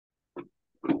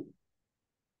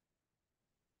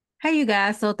Hey, you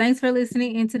guys. So thanks for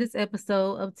listening into this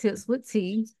episode of Tips with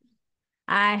T.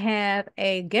 I have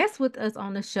a guest with us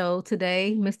on the show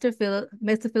today, Mr. Philip.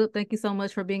 Mr. Philip, thank you so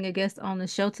much for being a guest on the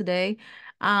show today.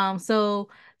 So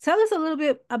tell us a little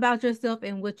bit about yourself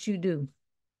and what you do.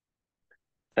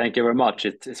 Thank you very much.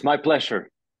 It's my pleasure.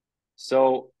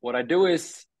 So, what I do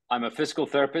is I'm a physical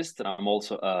therapist and I'm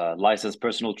also a licensed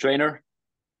personal trainer.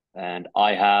 And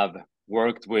I have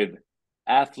worked with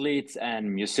athletes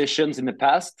and musicians in the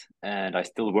past, and I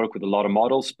still work with a lot of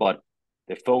models, but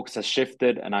the focus has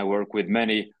shifted, and I work with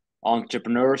many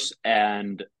entrepreneurs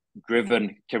and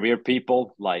driven career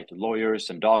people like lawyers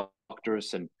and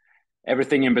doctors and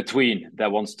everything in between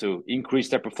that wants to increase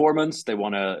their performance. They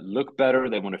want to look better,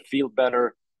 they want to feel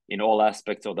better in all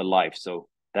aspects of their life. So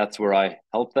that's where I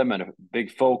help them. And a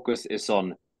big focus is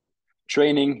on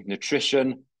training,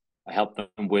 nutrition. I help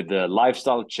them with the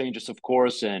lifestyle changes, of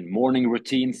course, and morning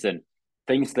routines and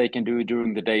things they can do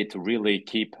during the day to really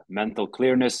keep mental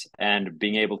clearness and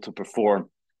being able to perform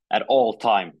at all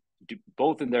time,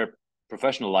 both in their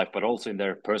professional life, but also in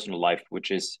their personal life, which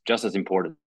is just as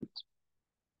important.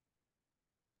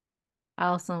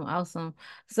 Awesome, awesome.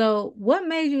 So what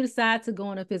made you decide to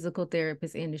go in the physical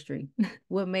therapist industry?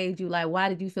 What made you like, why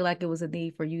did you feel like it was a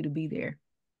need for you to be there?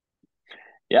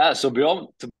 Yeah, so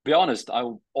to be honest, I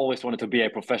always wanted to be a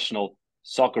professional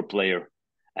soccer player.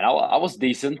 And I was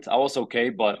decent, I was okay,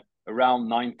 but around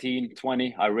 19,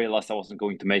 20, I realized I wasn't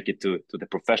going to make it to the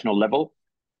professional level.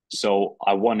 So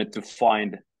I wanted to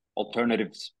find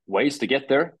alternative ways to get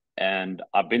there. And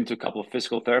I've been to a couple of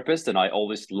physical therapists, and I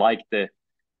always liked the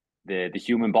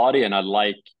human body, and I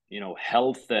like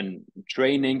health and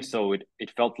training. So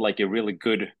it felt like a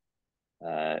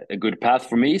good path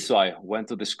for me. So I went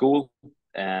to the school,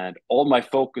 and all my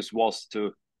focus was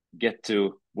to get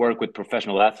to work with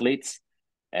professional athletes.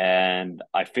 And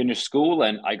I finished school,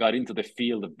 and I got into the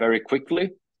field very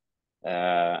quickly,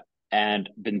 uh, and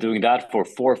been doing that for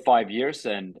 4 or 5 years.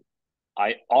 And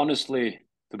I honestly,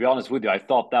 to be honest with you, I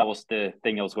thought that was the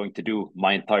thing I was going to do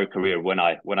my entire career when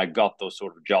I got those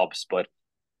sort of jobs. But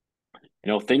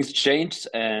things changed,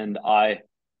 and I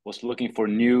was looking for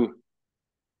new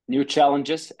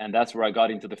challenges, and that's where I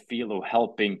got into the field of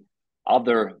helping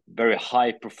other very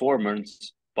high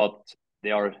performers, but they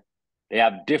are they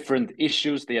have different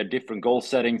issues, they have different goal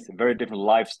settings, very different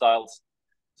lifestyles.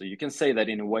 So you can say that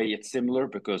in a way it's similar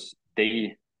because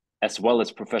they, as well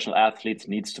as professional athletes,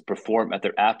 needs to perform at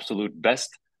their absolute best,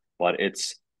 but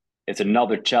it's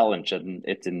another challenge, and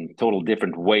it's in total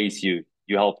different ways you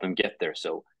help them get there.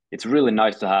 So it's really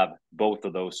nice to have both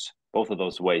of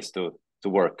those ways to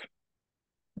work.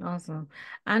 Awesome.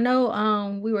 I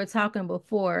know we were talking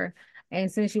before, and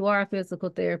since you are a physical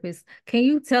therapist, can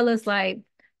you tell us like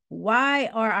why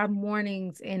are our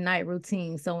mornings and night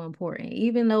routines so important?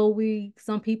 Even though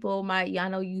some people might, yeah, I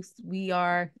know we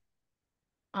are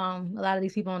a lot of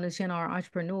these people on the channel are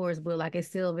entrepreneurs, but like it's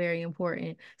still very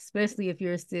important, especially if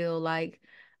you're still like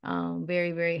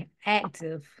very, very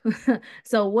active.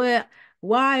 So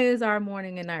why is our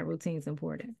morning and night routines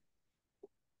important?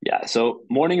 Yeah, so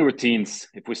morning routines,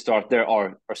 if we start there,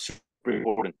 are super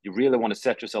important. You really want to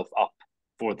set yourself up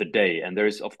for the day. And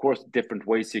there's, of course, different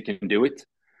ways you can do it.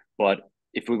 But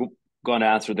if we're going to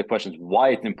answer the questions why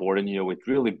it's important, it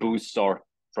really boosts our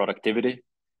productivity.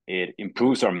 It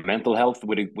improves our mental health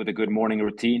with a good morning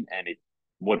routine. And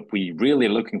what we really are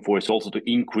looking for is also to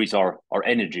increase our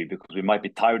energy, because we might be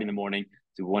tired in the morning.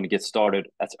 So we want to get started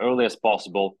as early as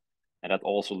possible. And that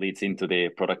also leads into the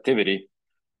productivity.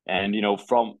 And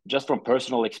from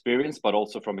personal experience, but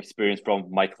also from experience from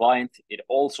my client, it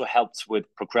also helps with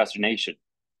procrastination.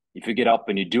 If you get up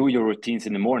and you do your routines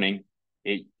in the morning,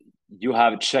 you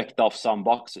have checked off some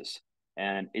boxes,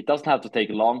 and it doesn't have to take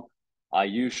long. I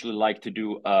usually like to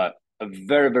do a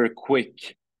very, very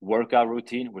quick workout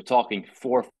routine. We're talking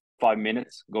 4 or 5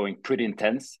 minutes, going pretty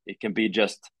intense. It can be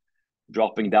just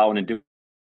dropping down and do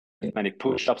as many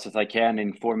push-ups as I can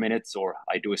in 4 minutes, or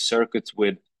I do a circuit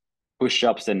with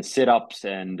push-ups and sit-ups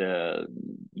and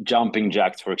jumping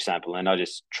jacks, for example. And I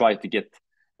just try to get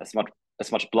as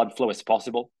much blood flow as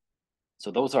possible. So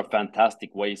those are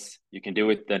fantastic ways you can do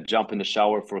it. Then jump in the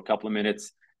shower for a couple of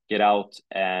minutes, get out,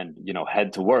 and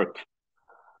head to work.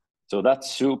 So that's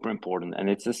super important.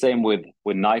 And it's the same with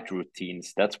night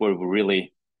routines. That's where we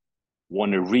really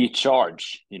want to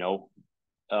recharge.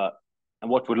 Uh, and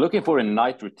what we're looking for in a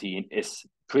night routine is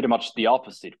pretty much the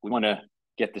opposite. We want to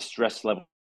get the stress levels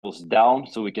down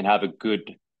so we can have a good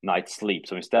night's sleep.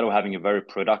 So instead of having a very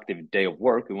productive day of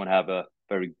work, we want to have a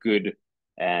very good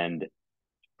and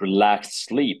relaxed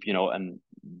sleep, and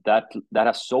that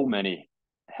has so many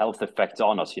health effects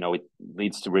on us. It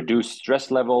leads to reduced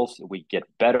stress levels. We get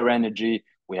better energy.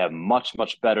 We have much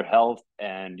better health,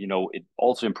 and it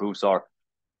also improves our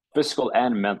physical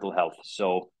and mental health.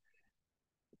 So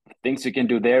things you can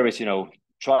do there is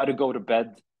try to go to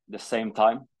bed the same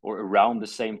time or around the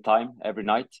same time every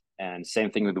night, and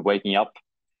same thing with waking up.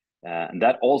 And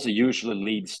that also usually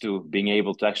leads to being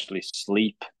able to actually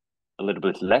sleep a little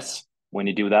bit less when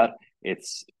you do that.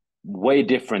 It's way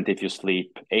different if you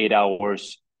sleep 8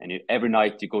 hours and every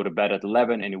night you go to bed at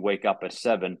 11 and you wake up at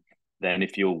 7. Then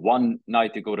if you one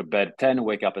night you go to bed 10,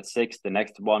 wake up at 6, the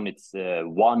next one it's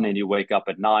 1 and you wake up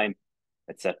at 9,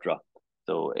 etc.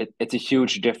 So it's a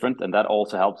huge difference, and that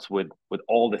also helps with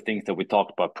all the things that we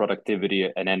talked about, productivity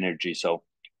and energy. So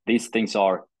these things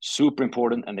are super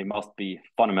important, and they must be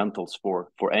fundamentals for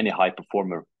any high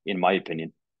performer, in my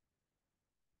opinion.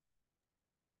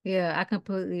 Yeah, I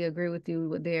completely agree with you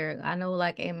with there. I know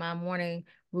like in my morning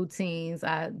routines,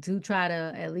 I do try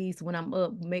to at least when I'm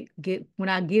up, when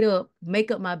I get up,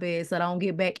 make up my bed so I don't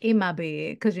get back in my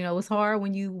bed. Cause it's hard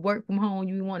when you work from home,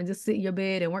 you want to just sit in your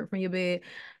bed and work from your bed.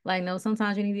 Like no,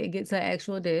 sometimes you need to get to an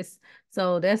actual desk.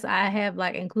 So I have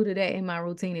like included that in my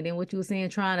routine. And then what you were saying,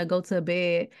 trying to go to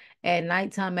bed at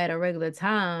nighttime at a regular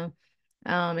time.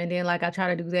 And then like I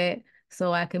try to do that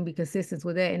so I can be consistent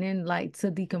with that. And then like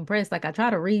to decompress, like I try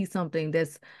to read something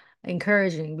that's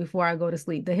encouraging before I go to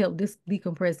sleep to help this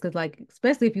decompress. Cause like,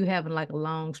 especially if you're having like a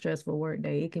long, stressful work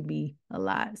day, it can be a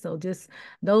lot. So just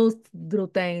those little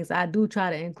things I do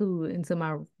try to include into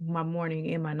my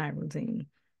morning and my night routine.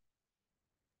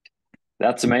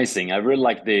 That's amazing. I really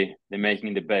like the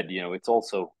making the bed. It's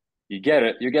also you get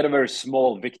a very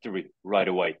small victory right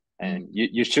away, and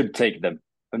you should take them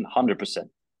 100%.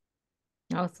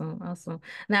 Awesome, awesome.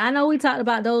 Now I know we talked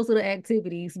about those little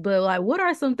activities, but like, what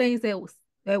are some things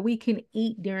that we can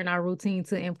eat during our routine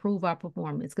to improve our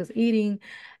performance? Because eating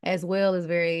as well is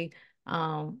very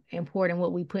important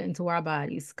what we put into our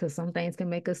bodies. Because some things can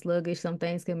make us sluggish, some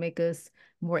things can make us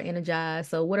more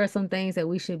energized. So, what are some things that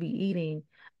we should be eating,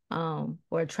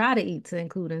 or try to eat to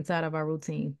include inside of our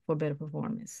routine for better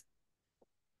performance?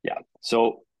 Yeah.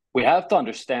 So we have to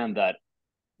understand that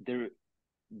there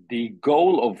the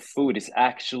goal of food is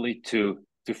actually to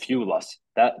fuel us.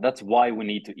 That's why we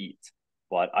need to eat.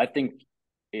 But I think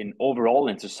in overall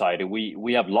in society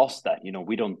we have lost that.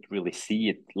 We don't really see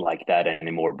it like that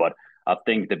anymore. But I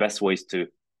think the best way is to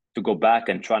go back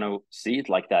and try to see it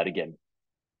like that again.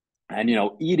 And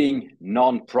eating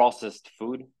non-processed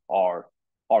food are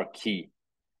key,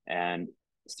 and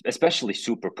especially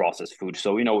super processed food.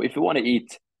 So if you want to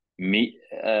eat meat,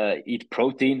 eat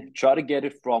protein, try to get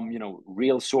it from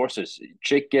real sources: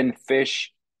 chicken,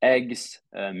 fish, eggs,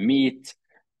 meat.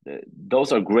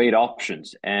 Those are great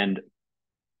options. And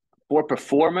for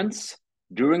performance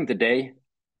during the day,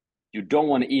 you don't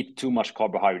want to eat too much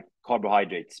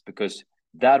carbohydrates, because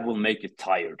that will make you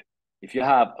tired. If you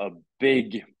have a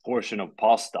big portion of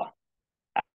pasta,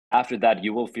 after that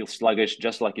you will feel sluggish,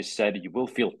 just like you said. You will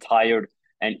feel tired,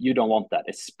 and you don't want that,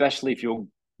 especially if you're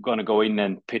going to go in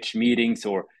and pitch meetings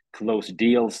or close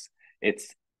deals.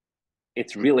 It's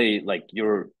really like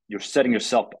you're setting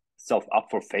yourself up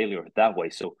for failure that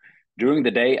way. So during the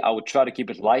day I would try to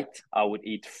keep it light. I would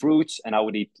eat fruits and I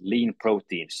would eat lean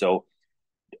protein. So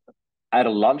at a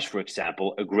lunch, for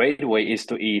example, a great way is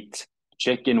to eat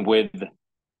chicken with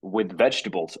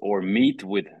vegetables, or meat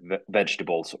with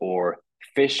vegetables, or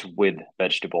fish with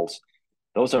vegetables.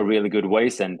 Those are really good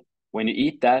ways. And when you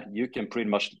eat that, you can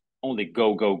pretty much only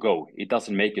go. It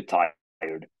doesn't make you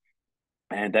tired.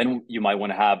 And then you might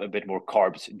want to have a bit more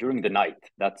carbs during the night.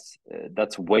 That's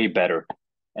way better.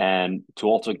 And to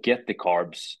also get the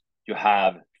carbs, you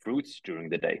have fruits during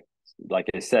the day, like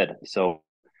I said. So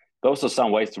those are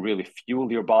some ways to really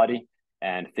fuel your body.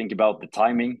 And think about the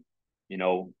timing. you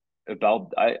know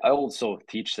I also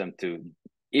teach them to,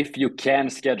 if you can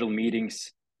schedule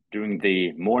meetings during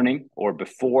the morning or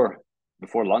before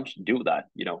lunch, do that.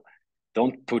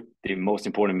 Don't put the most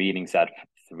important meetings at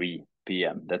 3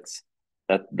 p.m.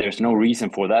 That there's no reason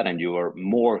for that, and you are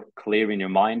more clear in your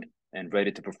mind and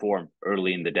ready to perform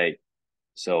early in the day.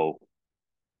 So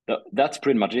that's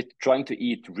pretty much it. Trying to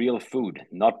eat real food,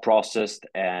 not processed,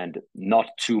 and not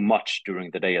too much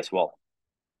during the day as well.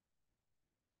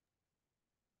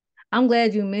 I'm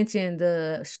glad you mentioned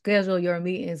the schedule your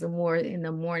meetings more in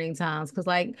the morning times, because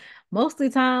like most of the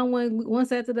time when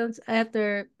once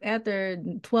after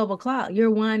 12 o'clock, you're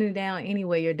winding down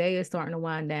anyway. Your day is starting to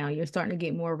wind down. You're starting to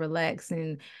get more relaxed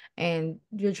and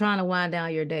you're trying to wind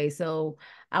down your day. So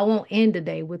I won't end the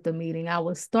day with the meeting. I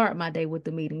will start my day with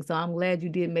the meeting. So I'm glad you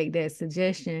did make that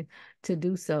suggestion to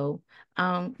do so.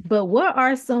 But what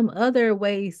are some other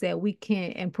ways that we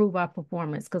can improve our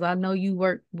performance? Because I know you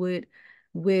work with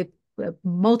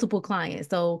multiple clients.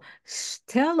 So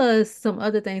tell us some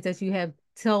other things that you have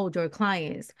told your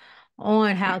clients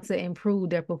on how to improve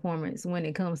their performance when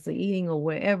it comes to eating or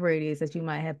whatever it is that you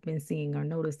might have been seeing or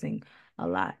noticing a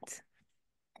lot.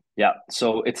 Yeah,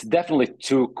 so it's definitely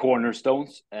two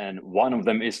cornerstones, and one of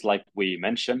them is like we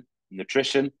mentioned,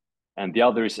 nutrition, and the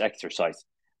other is exercise.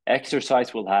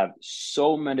 Exercise will have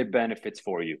so many benefits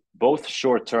for you, both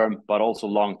short term but also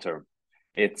long term.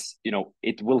 It's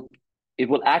it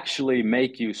will actually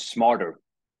make you smarter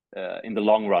in the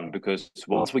long run, because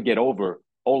once we get older,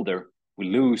 we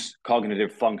lose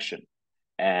cognitive function,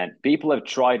 and people have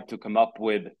tried to come up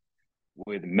with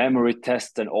memory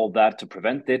tests and all that to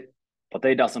prevent it, but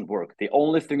they doesn't work. The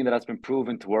only thing that has been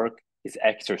proven to work is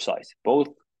exercise, both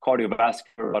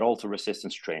cardiovascular but also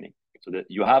resistance training, so that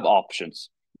you have options.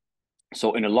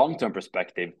 So in a long-term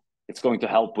perspective, it's going to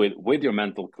help with your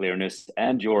mental clearness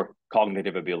and your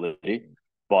cognitive ability,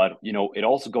 but it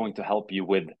also going to help you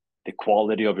with the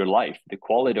quality of your life, the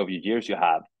quality of your years you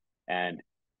have, and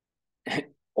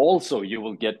also you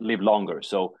will live longer.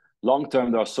 So long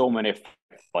term, there are so many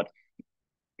effects, but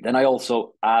then I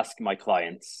also ask my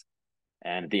clients,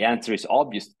 and the answer is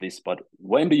obvious to this, but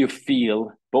when do you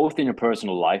feel, both in your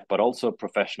personal life, but also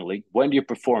professionally, when do you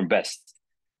perform best?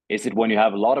 Is it when you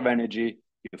have a lot of energy,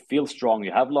 you feel strong,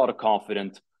 you have a lot of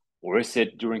confidence, or is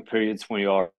it during periods when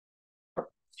you are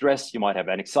stressed, you might have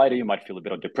anxiety, you might feel a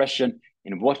bit of depression?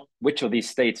 In which of these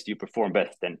states do you perform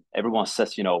best? And everyone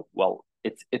says, well,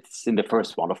 it's in the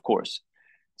first one, of course.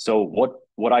 So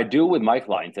what I do with my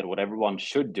clients, and what everyone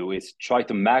should do, is try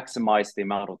to maximize the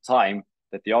amount of time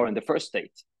that they are in the first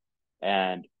state.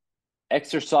 And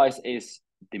exercise is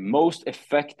the most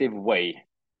effective way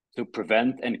to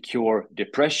prevent and cure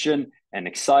depression and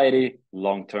anxiety,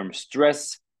 long-term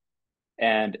stress.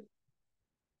 And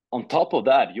on top of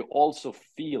that, you also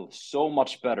feel so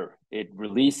much better. It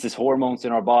releases hormones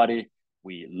in our body.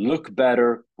 We look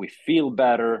better. We feel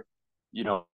better. You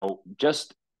know,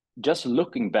 just just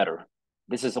looking better.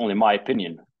 This is only my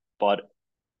opinion, but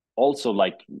also,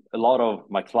 like, a lot of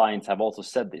my clients have also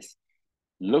said this.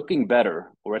 Looking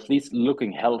better, or at least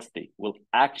looking healthy, will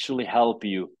actually help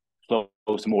you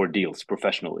close more deals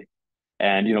professionally.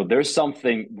 And there's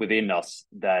something within us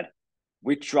that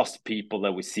we trust people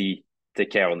that we see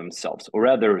take care of themselves, or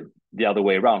rather the other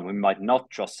way around. We might not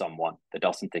trust someone that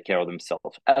doesn't take care of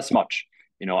themselves as much.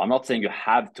 I'm not saying you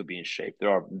have to be in shape.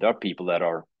 There are people that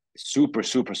are super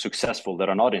super successful that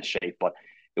are not in shape, but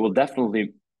it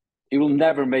will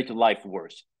never make your life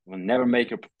worse. It will never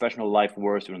make your professional life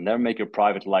worse. It will never make your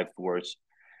private life worse.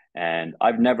 And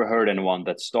I've never heard anyone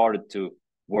that started to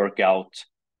work out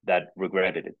that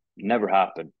regretted it. Never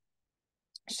happened.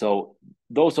 So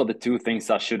those are the two things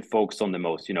I should focus on the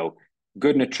most,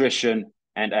 good nutrition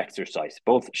and exercise,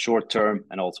 both short term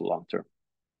and also long term.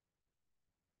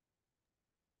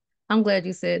 I'm glad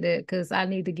you said that because I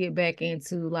need to get back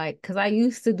into like, because I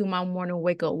used to do my morning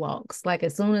wake up walks. Like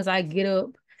as soon as I get up,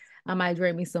 I might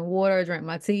drink me some water, drink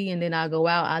my tea, and then I'll go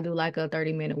out. I'll do like a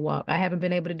 30-minute walk. I haven't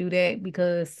been able to do that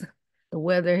because the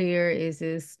weather here is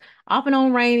just off and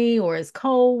on rainy, or it's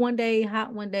cold one day,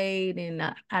 hot one day.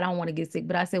 Then I don't want to get sick.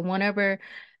 But I said, whenever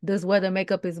this weather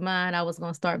make up its mind, I was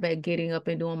going to start back getting up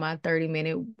and doing my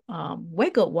 30-minute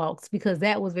wake up walks, because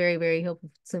that was very, very helpful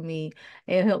to me.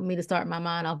 It helped me to start my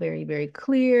mind off very, very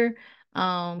clear.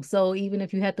 So even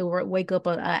if you have to wake up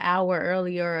an hour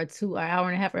earlier or an hour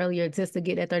and a half earlier just to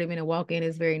get that 30-minute walk in,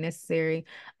 is very necessary.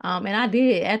 And I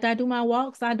did. After I do my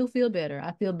walks, I do feel better.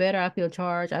 I feel better. I feel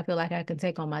charged. I feel like I can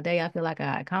take on my day. I feel like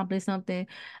I accomplished something.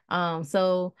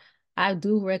 So I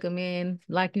do recommend,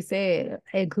 like you said,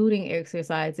 including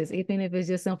exercises, even if it's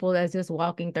just simple as just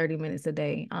walking 30 minutes a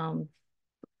day.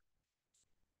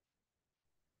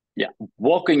 Yeah,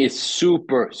 walking is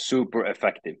super super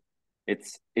effective.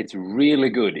 It's really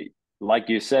good. Like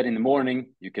you said, in the morning,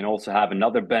 you can also have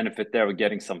another benefit there of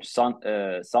getting some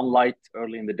sunlight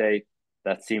early in the day.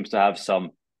 That seems to have some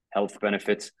health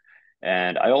benefits.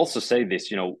 And I also say this,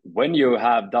 when you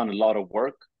have done a lot of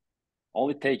work,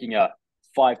 only taking a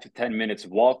 5 to 10 minutes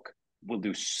walk will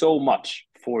do so much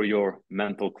for your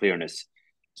mental clearness.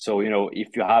 So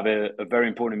if you have a very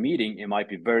important meeting, it might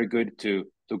be very good to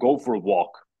go for a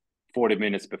walk 40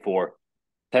 minutes before,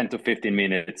 10 to 15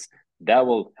 minutes. That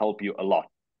will help you a lot.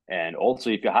 And also,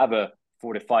 if you have a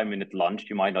 45-minute lunch,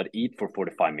 you might not eat for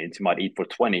 45 minutes, you might eat for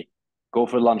 20. Go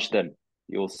for lunch then.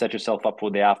 You'll set yourself up for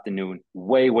the afternoon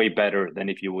way, way better than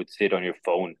if you would sit on your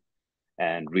phone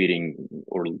and reading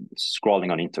or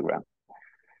scrolling on Instagram.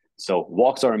 So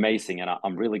walks are amazing, and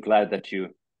I'm really glad that you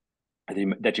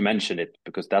mentioned it,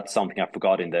 because that's something I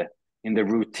forgot in the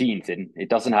routines. And it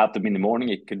doesn't have to be in the morning.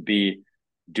 It could be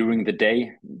during the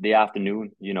day, the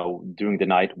afternoon, during the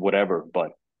night, whatever.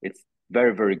 But it's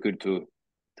very, very good to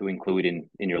include in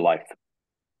your life.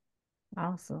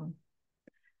 Awesome.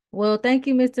 Well, thank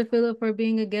you, Mr. Philip, for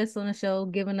being a guest on the show,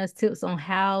 giving us tips on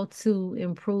how to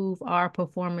improve our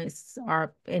performance,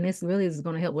 and this really is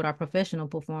going to help with our professional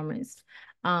performance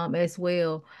as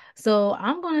well. So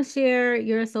I'm going to share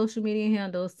your social media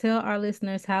handles. Tell our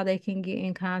listeners how they can get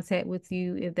in contact with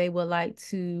you if they would like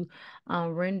to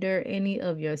render any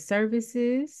of your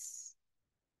services.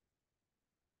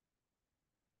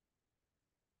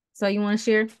 So you want to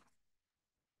share?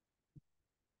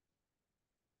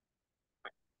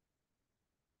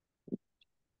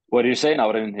 What are you saying? I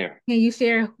didn't hear. Can you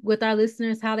share with our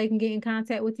listeners how they can get in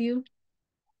contact with you?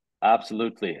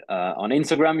 Absolutely. On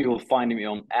Instagram, you will find me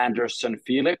on Andersson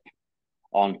Philip.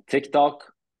 On TikTok,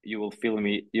 you will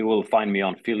find me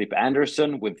on Philip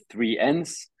Andersson with 3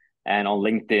 N's. And on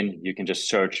LinkedIn, you can just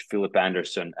search Philip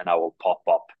Andersson and I will pop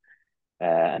up.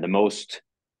 And the most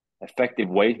effective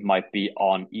way might be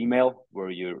on email, where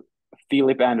you're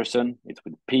Philip Andersson, it's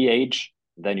with PH,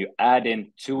 then you add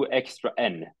in 2 extra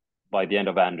N by the end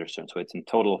of Andersson. So it's in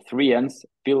total 3 N's,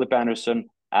 Philip Andersson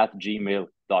at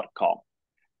gmail.com.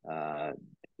 Uh,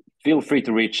 Feel free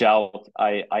to reach out.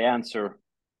 I answer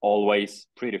always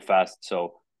pretty fast,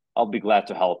 so I'll be glad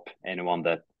to help anyone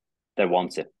that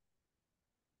wants it.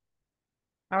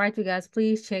 All right, you guys,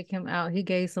 please check him out. He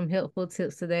gave some helpful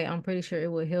tips today. I'm pretty sure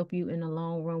it will help you in the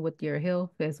long run with your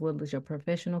health as well as your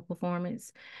professional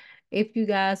performance. If you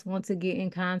guys want to get in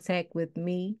contact with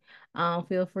me,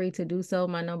 feel free to do so.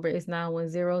 My number is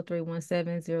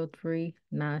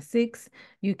 910-317-0396.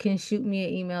 You can shoot me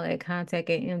an email at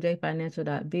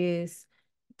contact@mjfinancial.biz.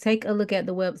 Take a look at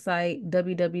the website,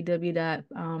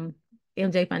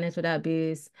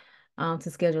 www.mjfinancial.biz,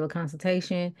 to schedule a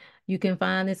consultation. You can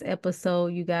find this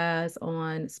episode, you guys,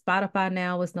 on Spotify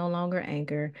now. It's no longer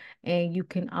Anchor. And you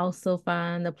can also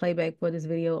find the playback for this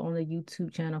video on the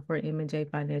YouTube channel for M&J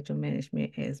Financial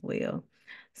Management as well.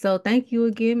 So thank you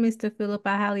again, Mr. Philip.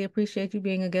 I highly appreciate you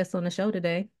being a guest on the show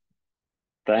today.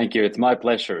 Thank you. It's my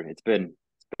pleasure. It's been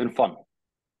fun.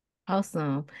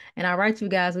 Awesome. And all right, you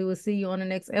guys, we will see you on the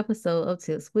next episode of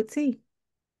Tips with T.